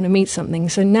them, you want to meet something.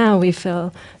 So now we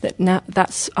feel that now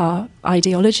that's our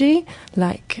ideology,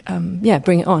 like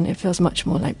bring it on. It feels much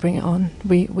more like bring it on.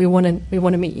 We want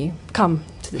to meet you. Come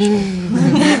to the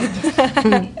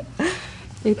show.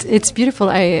 It's beautiful.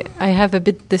 I have a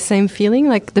bit the same feeling.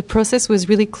 Like, the process was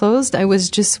really closed. I was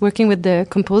just working with the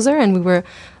composer, and we were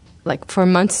like for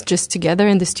months just together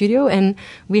in the studio, and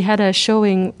we had a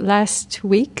showing last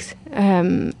week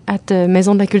at the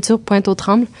Maison de la Culture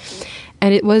Pointe-aux-Trembles,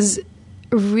 and it was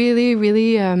really,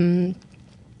 really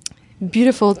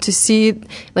beautiful to see,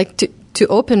 like, to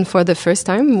open for the first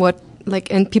time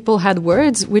and people had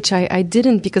words which I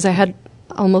didn't, because I had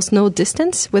almost no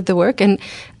distance with the work, and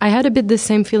I had a bit the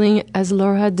same feeling as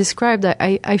Laura described.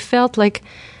 I felt like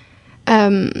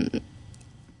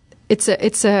it's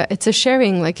a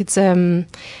sharing, like it's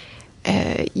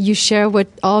you share what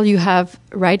all you have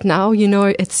right now. You know,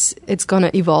 it's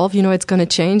gonna evolve. You know, it's gonna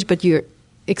change, but you're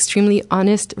extremely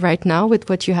honest right now with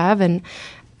what you have. And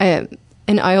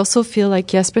I also feel like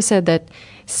Jasper said that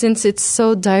since it's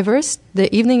so diverse,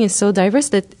 the evening is so diverse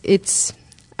that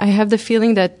I have the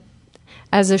feeling that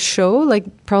as a show, like,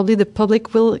 probably the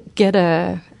public will get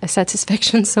a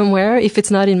satisfaction somewhere. If it's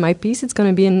not in my piece, it's going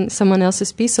to be in someone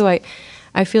else's piece. So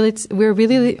I feel it's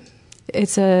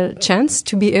a chance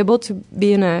to be able to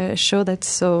be in a show that's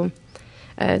so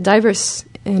diverse.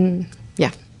 And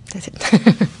yeah, that's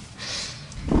it.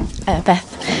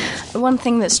 Beth. one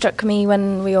thing that struck me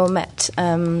when we all met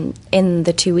in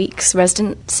the 2 weeks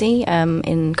residency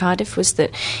in Cardiff was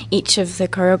that each of the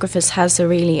choreographers has a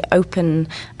really open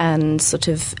and sort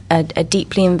of a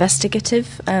deeply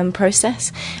investigative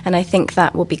process, and I think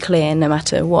that will be clear no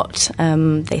matter what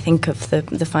they think of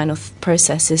the final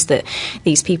process, is that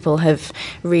these people have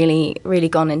really, really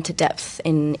gone into depth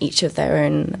in each of their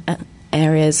own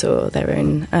areas or their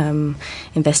own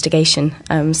investigation.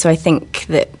 So I think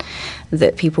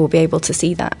that people will be able to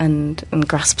see that and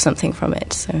grasp something from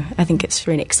it. So I think it's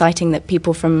really exciting that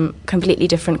people from completely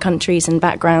different countries and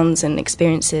backgrounds and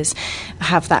experiences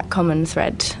have that common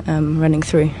thread running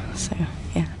through. So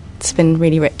yeah, it's been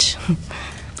really rich.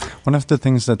 One of the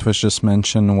things that was just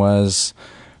mentioned was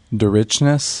the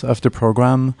richness of the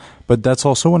program, but that's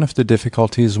also one of the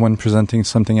difficulties when presenting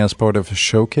something as part of a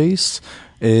showcase,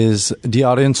 is the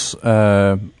audience,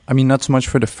 not so much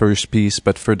for the first piece,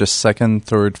 but for the second,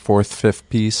 third, fourth, fifth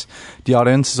piece, the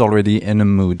audience is already in a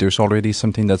mood. There's already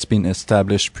something that's been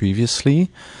established previously,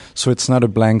 so it's not a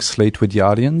blank slate with the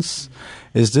audience.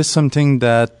 Is this something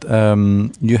that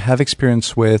you have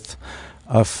experience with,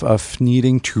 of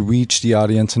needing to reach the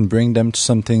audience and bring them to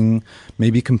something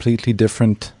maybe completely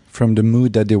different from the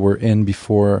mood that they were in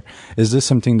before? Is this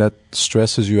something that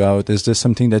stresses you out? Is this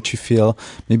something that you feel,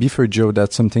 maybe for Joe,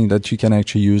 that's something that you can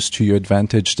actually use to your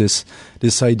advantage, this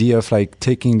idea of like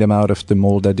taking them out of the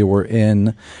mold that they were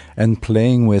in and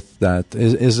playing with that?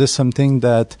 Is this something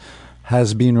that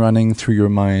has been running through your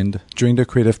mind during the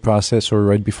creative process or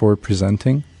right before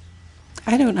presenting?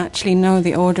 I don't actually know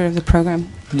the order of the program.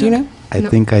 Do you know? I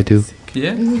think I do.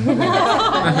 Yeah.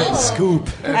 Scoop.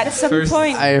 At some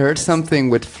point. I heard something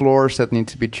with floors that need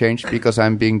to be changed because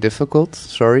I'm being difficult.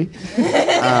 Sorry.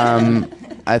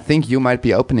 I think you might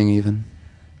be opening even.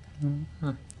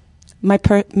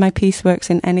 My piece works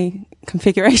in any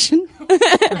configuration.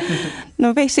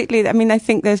 No, basically, I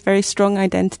think there's very strong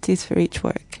identities for each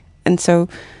work, and so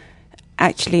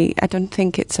actually, I don't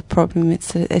think it's a problem.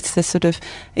 It's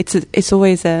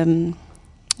always a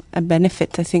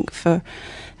benefit, I think, for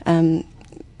the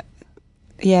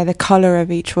color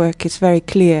of each work is very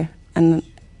clear, and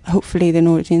hopefully the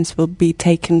audience will be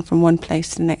taken from one place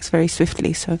to the next very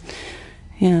swiftly. So,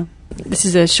 yeah. This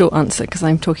is a short answer because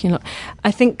I'm talking a lot.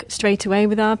 I think straight away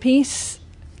with our piece,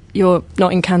 you're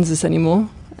not in Kansas anymore.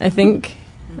 I think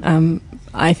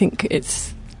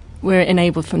we're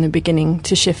enabled from the beginning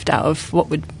to shift out of what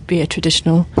would be a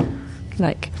traditional,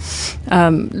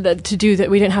 to do that.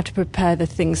 We don't have to prepare the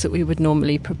things that we would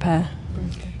normally prepare.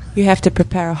 You have to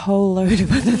prepare a whole load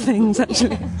of other things,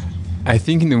 actually. I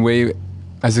think in a way,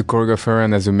 as a choreographer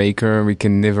and as a maker, we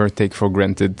can never take for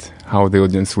granted how the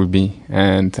audience will be.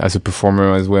 And as a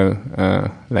performer as well,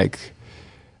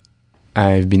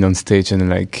 I've been on stage and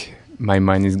my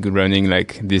mind is running,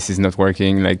 this is not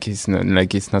working, it's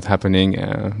not happening.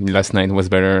 Last night was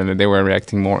better, they were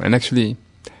reacting more. And actually,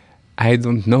 I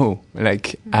don't know.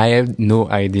 I have no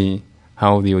idea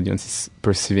how the audience is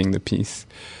perceiving the piece.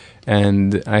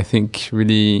 And I think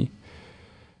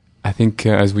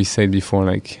as we said before,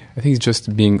 I think it's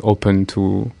just being open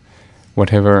to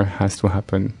whatever has to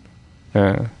happen,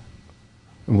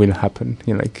 will happen.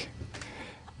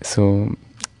 So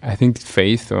I think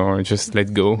faith or just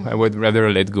let go. I would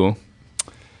rather let go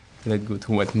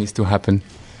to what needs to happen.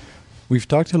 We've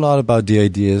talked a lot about the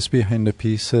ideas behind the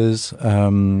pieces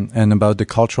and about the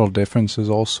cultural differences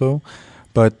also.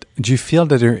 But do you feel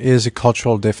that there is a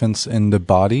cultural difference in the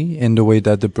body, in the way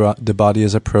that the body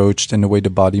is approached, in the way the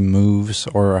body moves,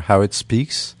 or how it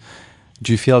speaks?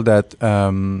 Do you feel that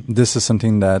this is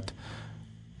something that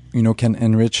can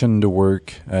enrich in the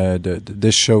work,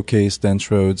 this showcase,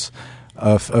 Dance Roads,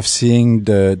 of seeing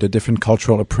the different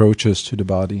cultural approaches to the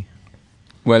body?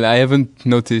 Well, I haven't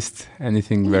noticed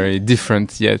anything very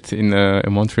different yet in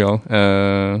Montreal,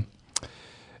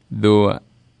 though.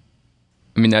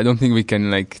 I don't think we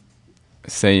can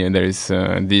say there is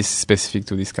this specific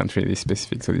to this country, this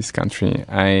specific to this country.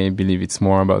 I believe it's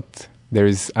more about there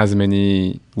is as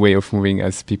many way of moving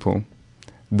as people,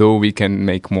 though we can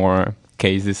make more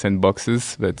cases and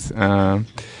boxes, but to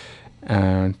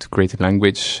create a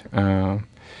language.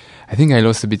 I think I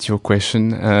lost a bit your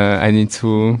question.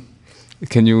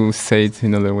 Can you say it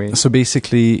in another way? So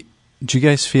basically, do you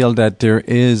guys feel that there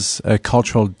is a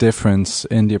cultural difference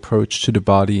in the approach to the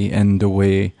body and the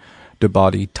way the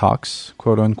body talks,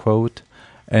 quote unquote?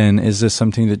 And is this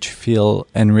something that you feel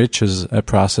enriches a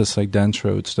process like Dance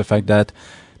Roads? The fact that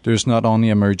there's not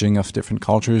only a merging of different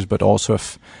cultures, but also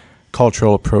of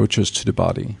cultural approaches to the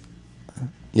body.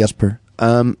 Jesper,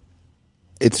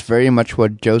 it's very much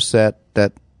what Joe said,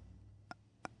 that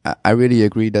I really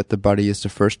agree that the body is the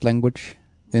first language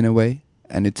in a way.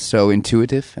 and it's so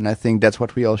intuitive, and I think that's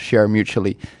what we all share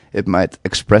mutually. It might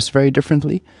express very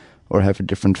differently or have a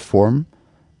different form,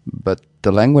 but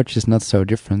the language is not so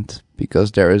different,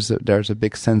 because there's a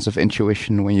big sense of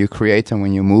intuition when you create and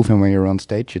when you move and when you're on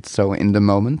stage. It's so in the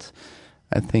moment.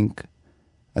 I think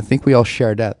we all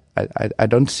share that. I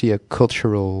don't see a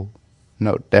cultural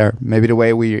note there. Maybe the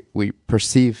way we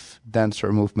perceive dance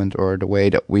or movement, or the way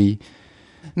that we...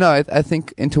 No, I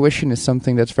think intuition is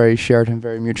something that's very shared and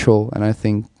very mutual, and I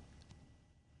think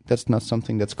that's not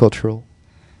something that's cultural,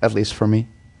 at least for me.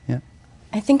 Yeah.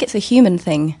 I think it's a human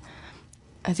thing.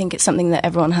 I think it's something that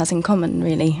everyone has in common,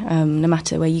 really, no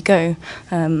matter where you go.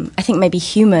 I think maybe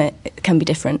humour can be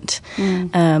different,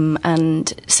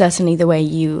 and certainly the way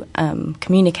you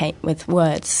communicate with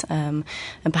words, and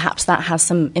perhaps that has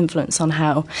some influence on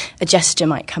how a gesture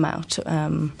might come out.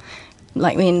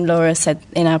 Like me and Laura said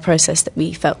in our process, that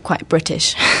we felt quite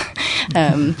British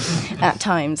at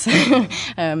times,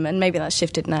 and maybe that's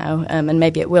shifted now, and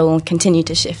maybe it will continue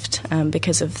to shift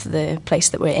because of the place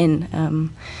that we're in.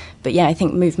 But yeah, I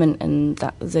think movement and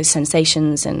those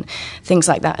sensations and things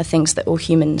like that are things that all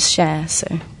humans share,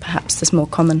 so perhaps there's more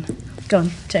common. Go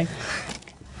on, Jo.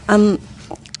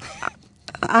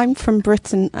 I'm from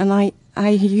Britain, and I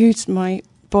use my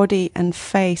body and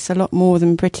face a lot more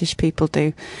than British people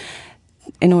do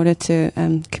in order to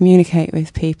communicate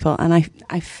with people. And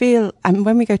I feel,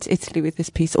 when we go to Italy with this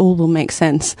piece, all will make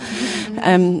sense.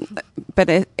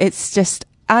 But it's just,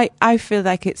 I feel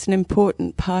like it's an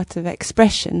important part of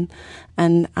expression.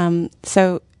 And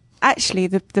so actually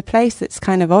the place that's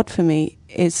kind of odd for me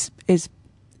is the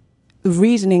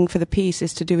reasoning for the piece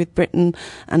is to do with Britain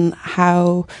and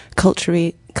how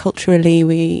culturally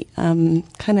we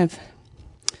kind of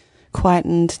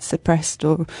quietened, suppressed,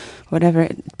 or whatever,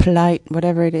 polite,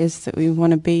 whatever it is that we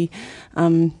want to be.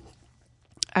 I'm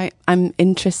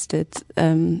interested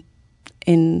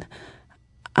in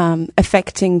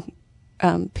affecting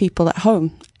people at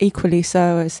home equally.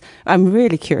 So as I'm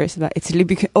really curious about Italy,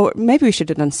 or maybe we should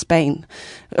have done Spain,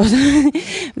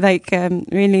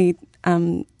 really,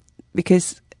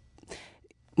 because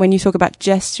when you talk about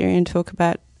gesture and talk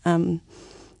about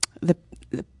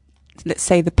let's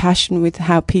say the passion with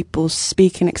how people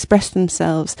speak and express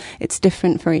themselves, it's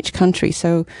different for each country.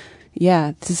 So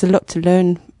yeah, there's a lot to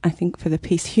learn, I think, for the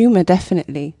piece. Humour,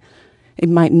 definitely. It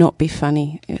might not be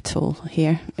funny at all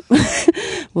here.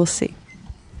 We'll see.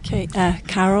 Okay,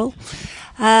 Carol.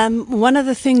 One of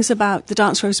the things about the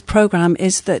Dance Roads programme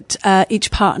is that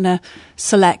each partner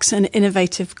selects an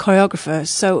innovative choreographer.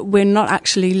 So we're not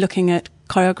actually looking at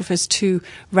choreographers to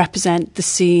represent the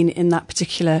scene in that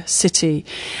particular city,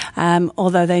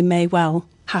 although they may well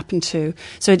happen to.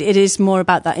 So it is more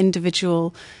about that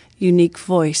individual, unique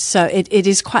voice. So it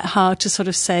is quite hard to sort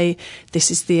of say this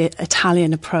is the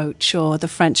Italian approach or the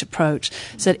French approach.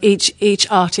 So each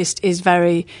artist is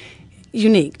very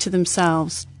unique to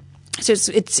themselves. So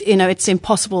it's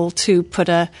impossible to put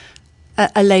a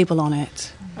label on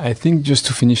it. I think just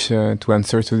to finish to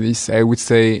answer to this, I would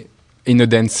say in a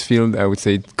dance field, I would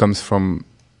say it comes from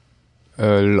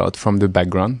a lot from the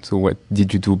background. So what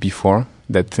did you do before?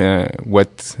 That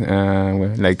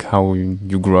like how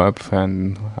you grew up,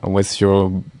 and what's your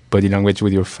body language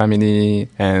with your family,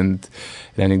 and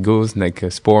then it goes like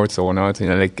sports or not.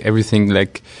 Like everything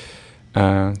like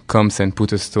comes and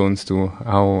put a stones to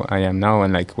how I am now,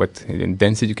 and like what in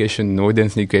dance education, no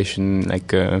dance education,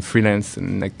 like freelance,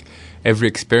 and like every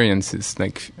experience is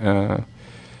like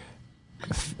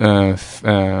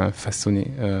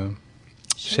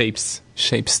shapes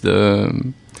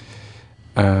the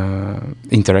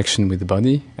interaction with the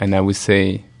body. And I would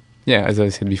say, yeah, as I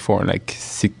said before, like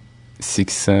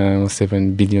 6 or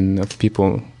 7 billion of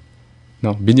people.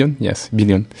 No, billion? Yes,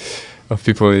 billion of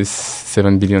people is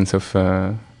 7 billions of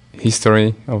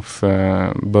history, of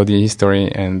body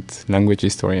history and language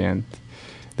history. And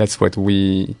that's what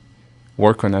we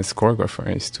work on as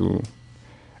choreographer, is to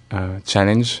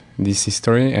challenge this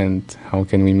history and how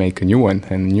can we make a new one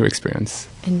and a new experience.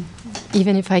 And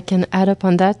even if I can add up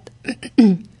on that,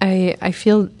 I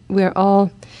feel we're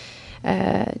all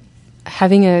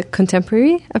having a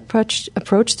contemporary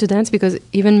approach to dance, because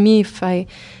even me, if I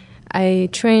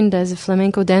trained as a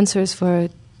flamenco dancer for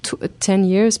 10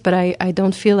 years, but I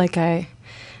don't feel like I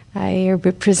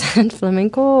represent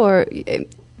flamenco, or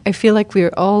I feel like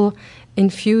we're all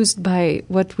infused by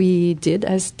what we did,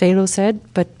 as Taylo said,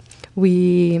 but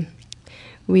we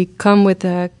come with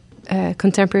a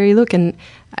contemporary look, and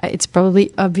it's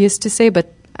probably obvious to say,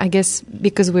 but I guess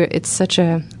because it's such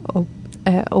a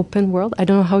open world, I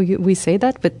don't know how we say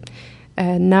that, but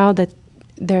now that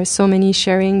there are so many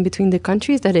sharing between the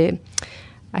countries, that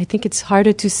I think it's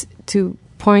harder to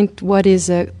point what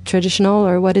is traditional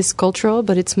or what is cultural,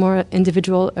 but it's more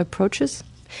individual approaches.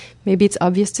 Maybe it's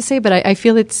obvious to say, but I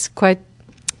feel it's quite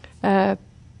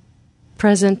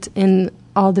present in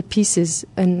all the pieces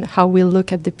and how we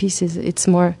look at the pieces. It's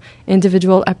more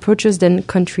individual approaches than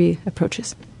country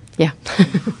approaches. Yeah.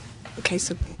 Okay,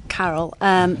 so Carol,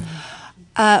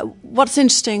 what's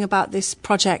interesting about this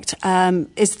project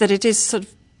is that it is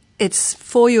it's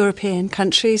 4 European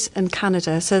countries and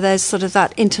Canada, so there's sort of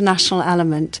that international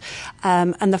element,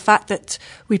 and the fact that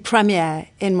we premiere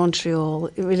in Montreal,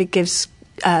 it really gives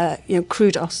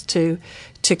kudos to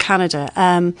Canada,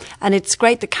 and it's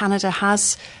great that Canada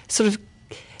has sort of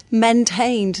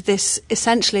maintained this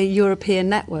essentially European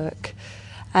network.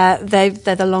 They're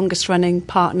the longest running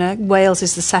partner. Wales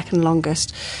is the second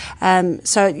longest.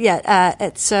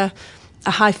 It's a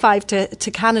high five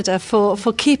to Canada for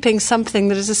keeping something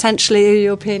that is essentially a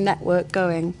European network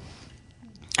going.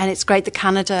 And it's great that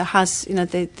Canada has,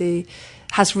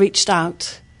 has reached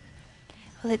out.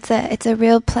 Well, it's a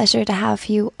real pleasure to have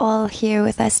you all here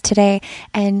with us today,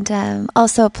 and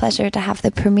also a pleasure to have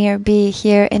the premiere be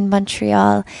here in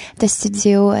Montreal, the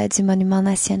studio du Monument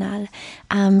National.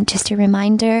 Just a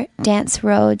reminder, Dance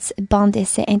Roads Bandes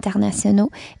d'Essai Internationaux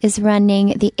is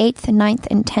running the 8th, 9th,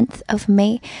 and 10th of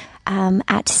May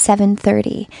at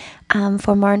 7:30.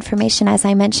 For more information, as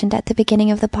I mentioned at the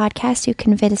beginning of the podcast, you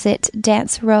can visit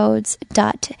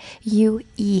danceroads.eu.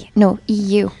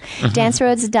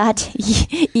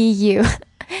 danceroads.eu. I'm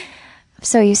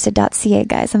so used to .ca,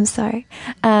 guys. I'm sorry.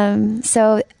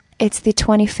 So it's the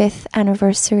 25th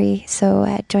anniversary, so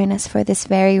join us for this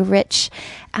very rich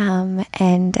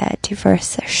and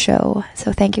diverse show.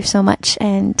 So thank you so much,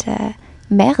 and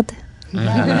merde.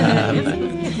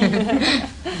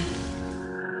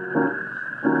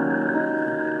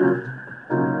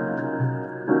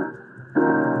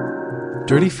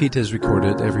 Dirty Feet is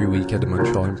recorded every week at the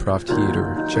Montreal Improv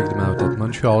Theatre. Check them out at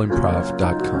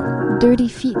montrealimprov.com. Dirty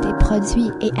Feet est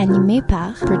produit et animé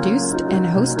par, produced and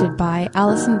hosted by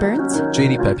Alison Burns,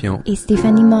 JD Papillon, et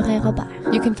Stéphanie Morin-Robert.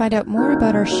 You can find out more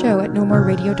about our show at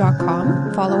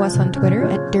nomoreradio.com, follow us on Twitter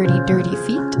at Dirty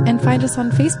Feet, and find us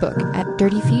on Facebook at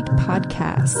Dirty Feet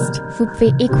Podcast. Vous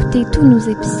pouvez écouter tous nos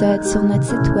épisodes sur notre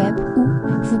site web ou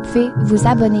vous pouvez vous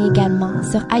abonner également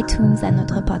sur iTunes à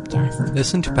notre podcast.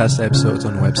 Listen to past episodes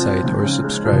on the website or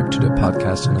subscribe to the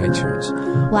podcast on iTunes.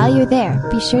 While you're there,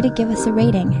 be sure to give us a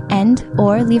rating and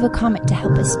or leave a comment to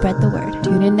help us spread the word.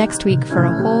 Tune in next week for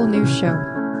a whole new show.